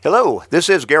Hello, this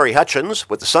is Gary Hutchins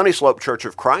with the Sunny Slope Church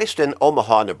of Christ in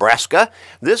Omaha, Nebraska.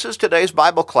 This is today's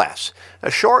Bible class,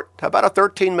 a short, about a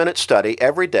 13-minute study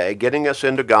every day getting us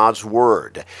into God's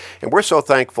Word. And we're so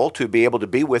thankful to be able to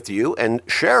be with you and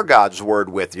share God's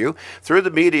Word with you through the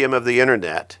medium of the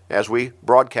internet as we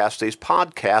broadcast these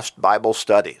podcast Bible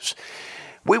studies.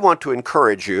 We want to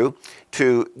encourage you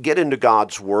to get into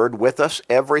God's Word with us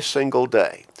every single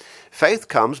day. Faith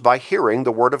comes by hearing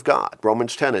the Word of God,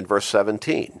 Romans 10 and verse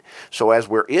 17. So as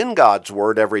we're in God's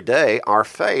Word every day, our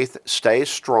faith stays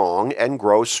strong and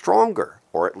grows stronger,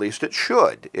 or at least it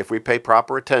should if we pay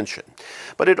proper attention.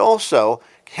 But it also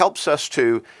helps us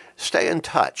to stay in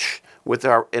touch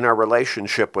in our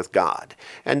relationship with God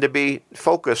and to be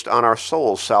focused on our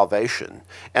soul's salvation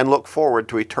and look forward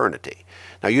to eternity.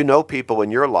 Now, you know people in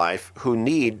your life who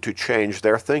need to change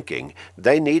their thinking.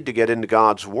 They need to get into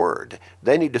God's Word.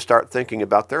 They need to start thinking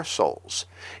about their souls.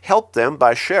 Help them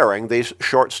by sharing these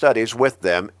short studies with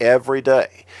them every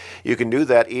day. You can do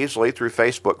that easily through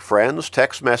Facebook friends,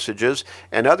 text messages,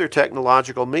 and other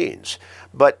technological means.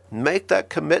 But make that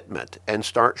commitment and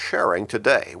start sharing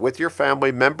today with your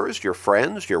family members, your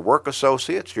friends, your work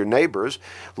associates, your neighbors,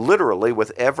 literally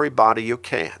with everybody you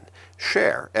can.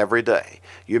 Share every day.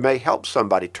 You may help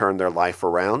somebody turn their life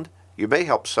around. You may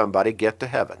help somebody get to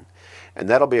heaven. And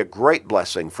that'll be a great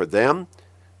blessing for them,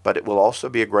 but it will also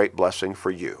be a great blessing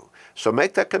for you. So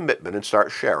make that commitment and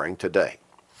start sharing today.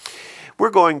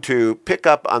 We're going to pick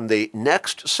up on the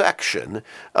next section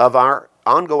of our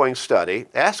ongoing study,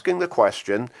 asking the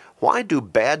question, why do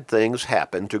bad things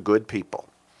happen to good people?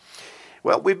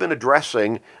 Well, we've been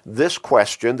addressing this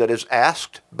question that is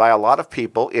asked by a lot of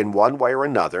people in one way or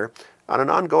another on an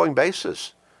ongoing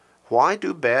basis. Why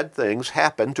do bad things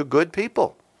happen to good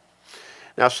people?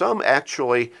 Now, some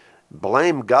actually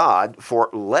blame God for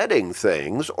letting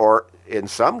things, or in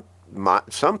some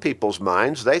people's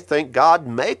minds, they think God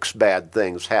makes bad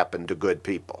things happen to good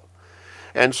people.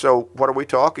 And so what are we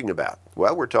talking about?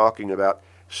 Well, we're talking about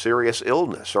serious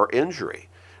illness or injury,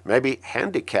 maybe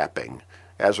handicapping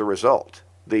as a result,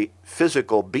 the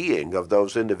physical being of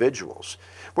those individuals.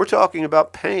 We're talking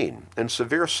about pain and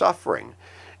severe suffering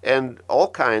and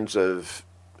all kinds of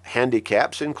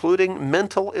handicaps, including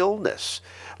mental illness,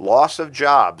 loss of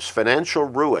jobs, financial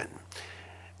ruin.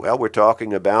 Well, we're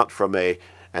talking about from an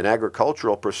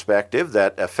agricultural perspective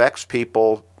that affects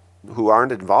people who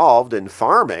aren't involved in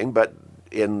farming, but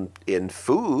in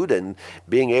food and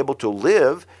being able to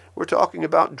live. We're talking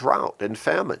about drought and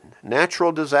famine,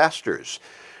 natural disasters,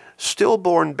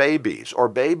 stillborn babies or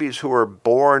babies who are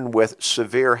born with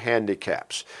severe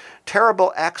handicaps,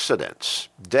 terrible accidents,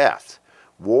 death,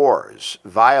 wars,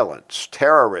 violence,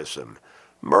 terrorism,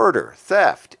 murder,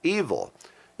 theft, evil,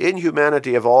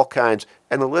 inhumanity of all kinds,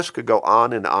 and the list could go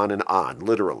on and on and on,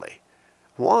 literally.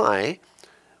 Why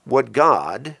would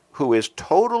God, who is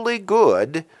totally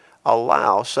good,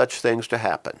 allow such things to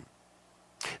happen?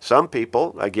 Some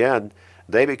people, again,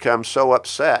 they become so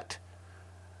upset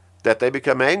that they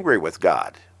become angry with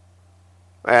God.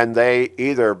 And they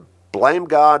either blame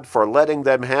God for letting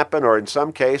them happen, or in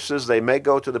some cases they may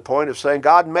go to the point of saying,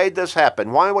 God made this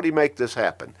happen. Why would he make this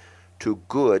happen to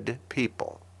good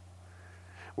people?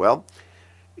 Well,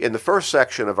 in the first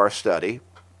section of our study,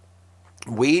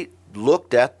 we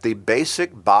looked at the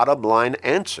basic bottom line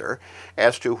answer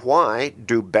as to why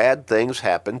do bad things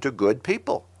happen to good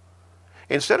people.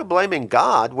 Instead of blaming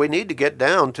God, we need to get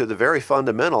down to the very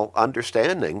fundamental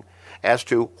understanding as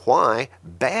to why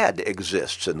bad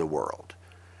exists in the world,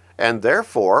 and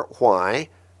therefore why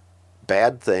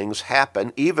bad things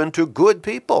happen even to good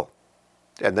people.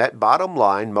 And that bottom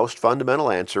line, most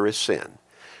fundamental answer is sin.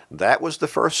 That was the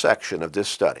first section of this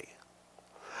study.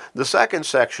 The second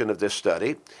section of this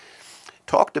study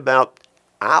talked about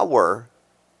our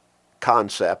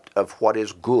concept of what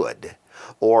is good,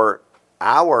 or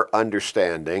our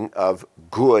understanding of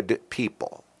good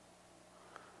people.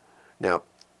 Now,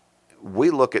 we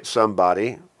look at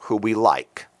somebody who we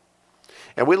like,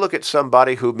 and we look at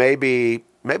somebody who maybe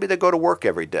they go to work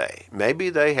every day.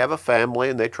 Maybe they have a family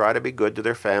and they try to be good to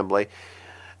their family.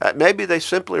 Maybe they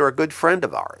simply are a good friend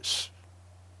of ours.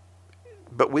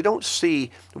 But we don't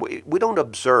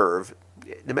observe,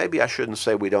 maybe I shouldn't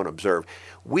say we don't observe,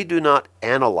 we do not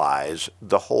analyze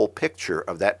the whole picture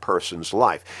of that person's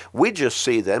life. We just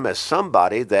see them as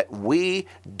somebody that we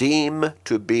deem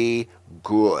to be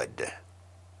good.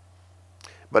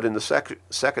 But in the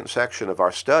second section of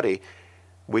our study,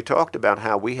 we talked about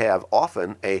how we have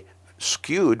often a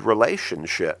skewed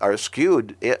relationship, or a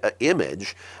skewed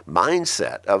image,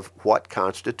 mindset of what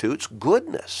constitutes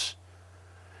goodness.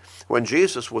 When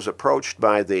Jesus was approached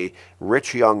by the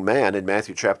rich young man in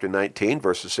Matthew chapter 19,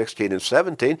 verses 16 and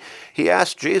 17, he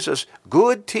asked Jesus,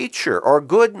 "Good teacher," or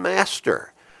 "good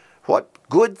master, what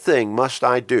good thing must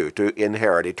I do to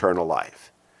inherit eternal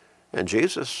life?" And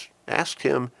Jesus asked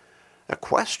him a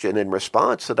question in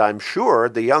response that I'm sure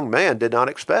the young man did not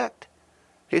expect.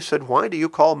 He said, "Why do you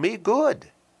call me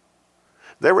good?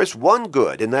 There is one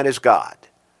good, and that is God."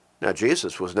 Now,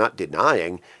 Jesus was not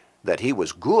denying that he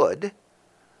was good.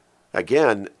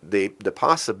 Again, the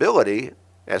possibility,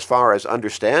 as far as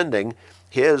understanding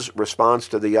his response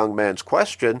to the young man's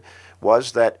question,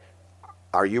 was that,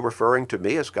 are you referring to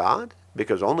me as God?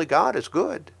 Because only God is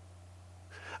good.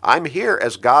 I'm here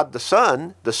as God the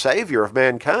Son, the Savior of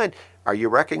mankind. Are you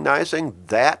recognizing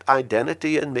that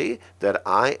identity in me, that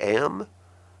I am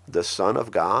the Son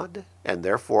of God, and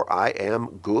therefore I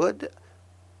am good?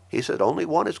 He said, only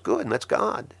one is good, and that's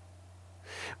God.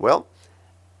 Well,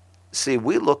 see,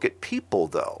 we look at people,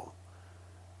 though,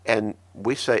 and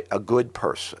we say, a good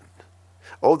person.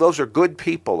 Oh, those are good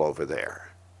people over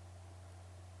there.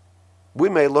 We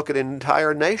may look at an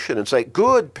entire nation and say,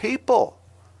 good people.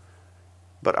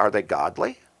 But are they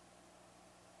godly?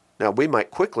 Now, we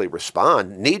might quickly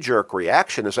respond, knee-jerk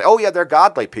reaction, and say, oh, yeah, they're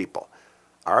godly people.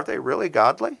 Are they really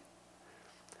godly?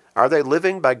 Are they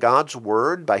living by God's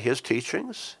word, by his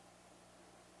teachings?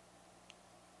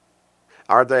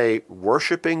 Are they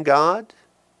worshiping God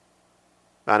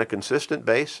on a consistent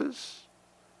basis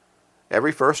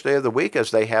every first day of the week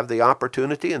as they have the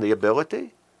opportunity and the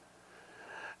ability?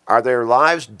 Are their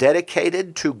lives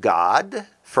dedicated to God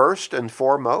first and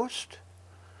foremost?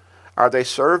 Are they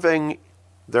serving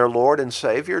their Lord and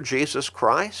Savior, Jesus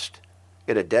Christ,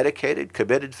 in a dedicated,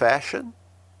 committed fashion?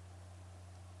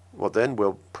 Well, then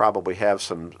we'll probably have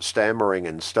some stammering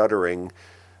and stuttering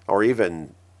or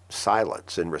even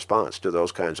silence in response to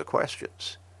those kinds of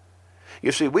questions.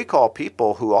 You see, we call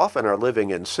people who often are living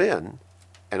in sin,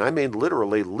 and I mean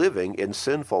literally living in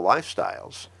sinful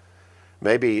lifestyles,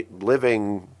 maybe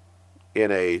living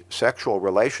in a sexual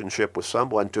relationship with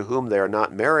someone to whom they are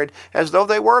not married, as though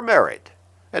they were married,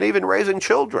 and even raising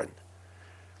children.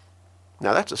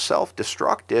 Now that's a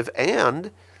self-destructive,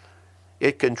 and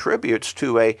it contributes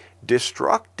to a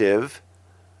destructive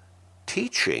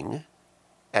teaching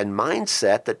and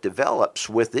mindset that develops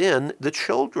within the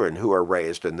children who are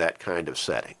raised in that kind of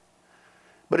setting.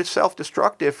 But it's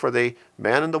self-destructive for the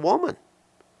man and the woman.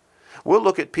 We'll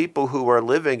look at people who are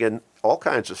living in all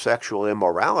kinds of sexual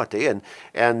immorality,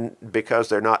 and because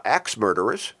they're not axe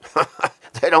murderers,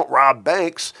 they don't rob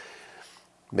banks,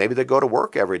 maybe they go to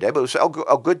work every day, but we say,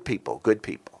 oh, good people, good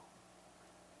people.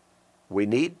 We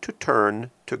need to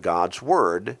turn to God's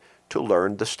Word to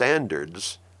learn the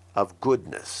standards of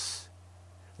goodness.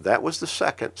 That was the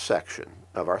second section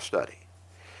of our study.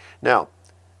 Now,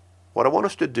 what I want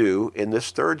us to do in this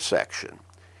third section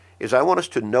is I want us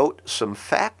to note some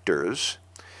factors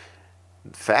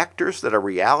that are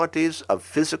realities of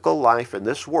physical life in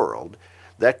this world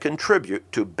that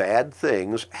contribute to bad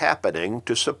things happening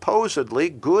to supposedly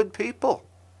good people.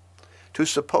 To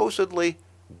supposedly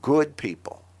good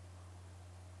people.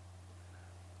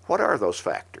 What are those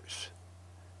factors?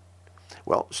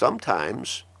 Well,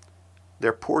 sometimes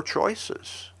they're poor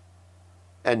choices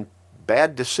and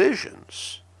bad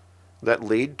decisions that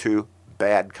lead to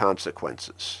bad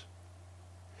consequences.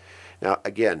 Now,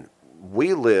 again,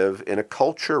 we live in a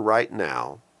culture right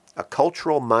now, a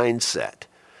cultural mindset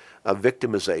of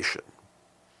victimization.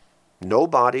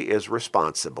 Nobody is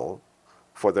responsible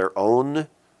for their own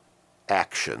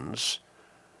actions,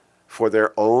 for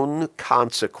their own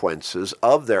consequences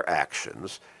of their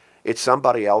actions. It's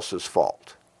somebody else's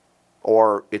fault,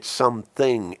 or it's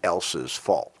something else's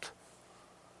fault.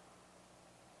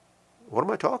 What am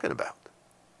I talking about?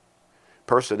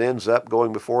 Person ends up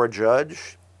going before a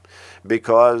judge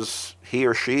because he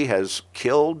or she has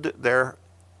killed their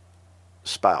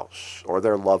spouse or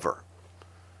their lover.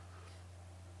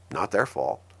 Not their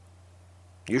fault.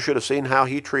 You should have seen how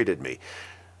he treated me.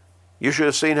 You should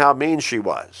have seen how mean she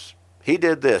was. He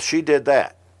did this, she did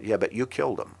that. Yeah, but you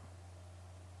killed him.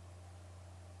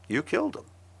 You killed him.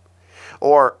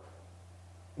 Or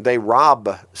they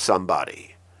rob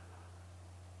somebody.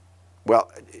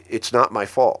 Well, it's not my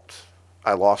fault.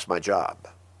 I lost my job.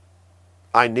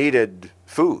 I needed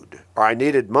food, or I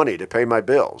needed money to pay my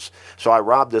bills, so I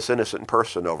robbed this innocent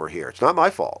person over here. It's not my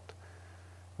fault.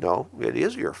 No, it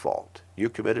is your fault. You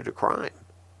committed a crime,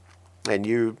 and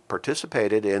you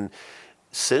participated in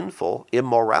sinful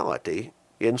immorality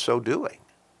in so doing.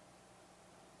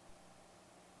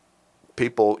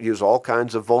 People use all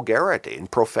kinds of vulgarity and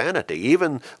profanity,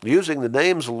 even using the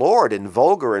names Lord in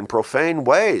vulgar and profane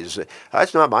ways.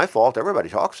 That's not my fault. Everybody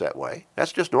talks that way.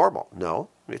 That's just normal. No,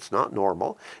 it's not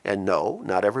normal. And no,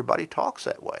 not everybody talks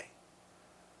that way.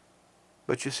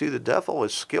 But you see, the devil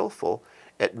is skillful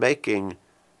at making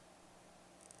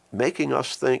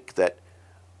us think that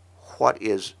what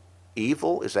is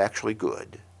evil is actually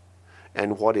good,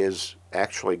 and what is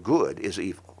actually good is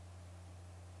evil.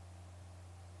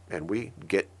 And we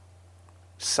get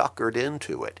suckered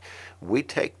into it. We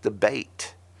take the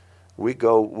bait. We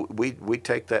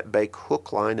take that bait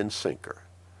hook, line, and sinker.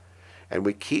 And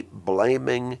we keep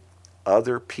blaming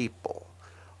other people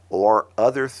or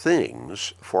other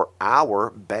things for our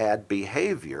bad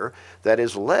behavior that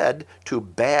has led to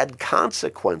bad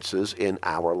consequences in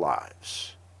our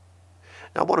lives.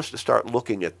 Now, I want us to start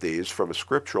looking at these from a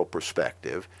scriptural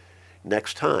perspective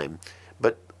next time,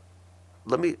 but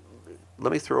let me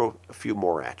throw a few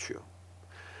more at you.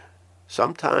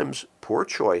 Sometimes poor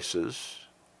choices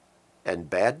and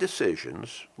bad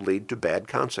decisions lead to bad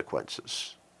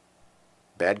consequences.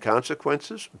 Bad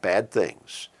consequences, bad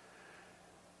things,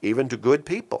 even to good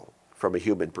people from a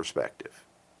human perspective.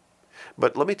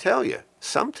 But let me tell you,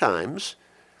 sometimes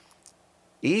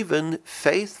even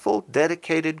faithful,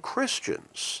 dedicated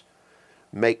Christians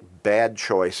make bad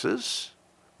choices,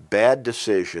 bad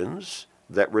decisions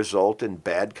that result in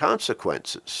bad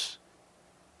consequences.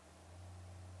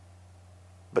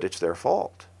 But it's their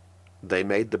fault. They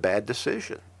made the bad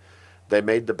decision. They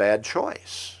made the bad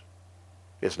choice.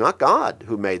 It's not God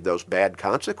who made those bad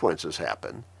consequences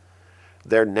happen.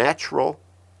 They're natural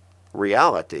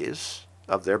realities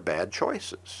of their bad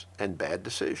choices and bad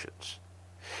decisions.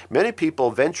 Many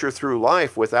people venture through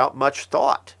life without much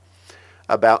thought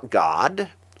about God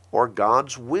or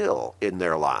God's will in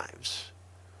their lives.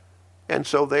 And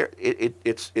so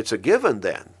it's a given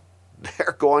then.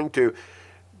 They're going to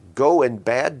go in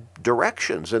bad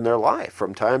directions in their life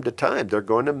from time to time. They're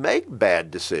going to make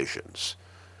bad decisions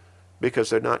because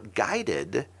they're not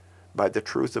guided by the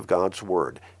truth of God's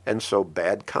Word. And so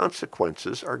bad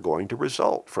consequences are going to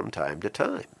result from time to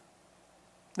time.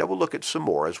 Now we'll look at some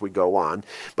more as we go on,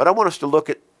 but I want us to look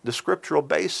at the scriptural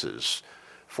basis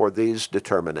for these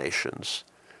determinations.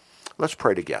 Let's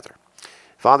pray together.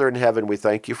 Father in heaven, we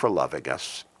thank you for loving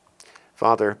us.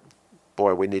 Father,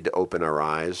 boy, we need to open our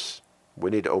eyes. We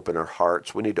need to open our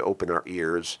hearts. We need to open our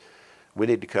ears. We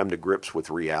need to come to grips with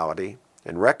reality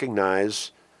and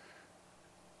recognize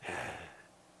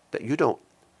that you don't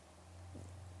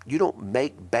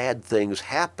make bad things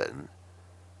happen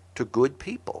to good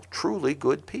people, truly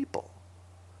good people.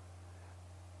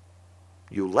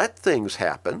 You let things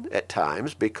happen at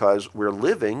times because we're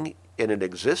living in an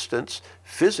existence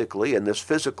physically in this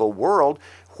physical world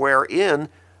wherein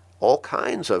all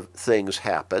kinds of things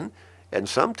happen, and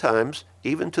sometimes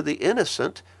even to the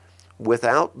innocent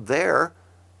without their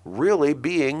really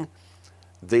being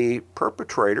the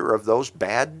perpetrator of those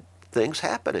bad things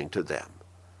happening to them.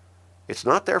 It's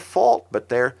not their fault, but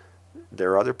there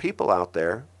are other people out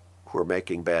there who are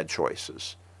making bad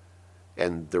choices.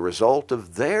 And the result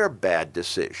of their bad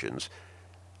decisions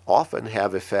often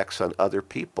have effects on other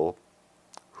people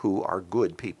who are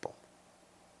good people.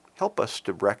 Help us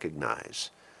to recognize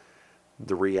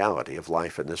the reality of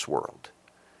life in this world,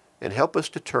 and help us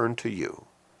to turn to you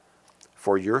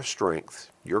for your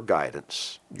strength, your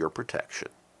guidance, your protection.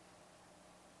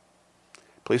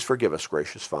 Please forgive us,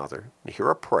 gracious Father, and hear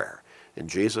our prayer. In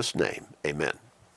Jesus' name, amen.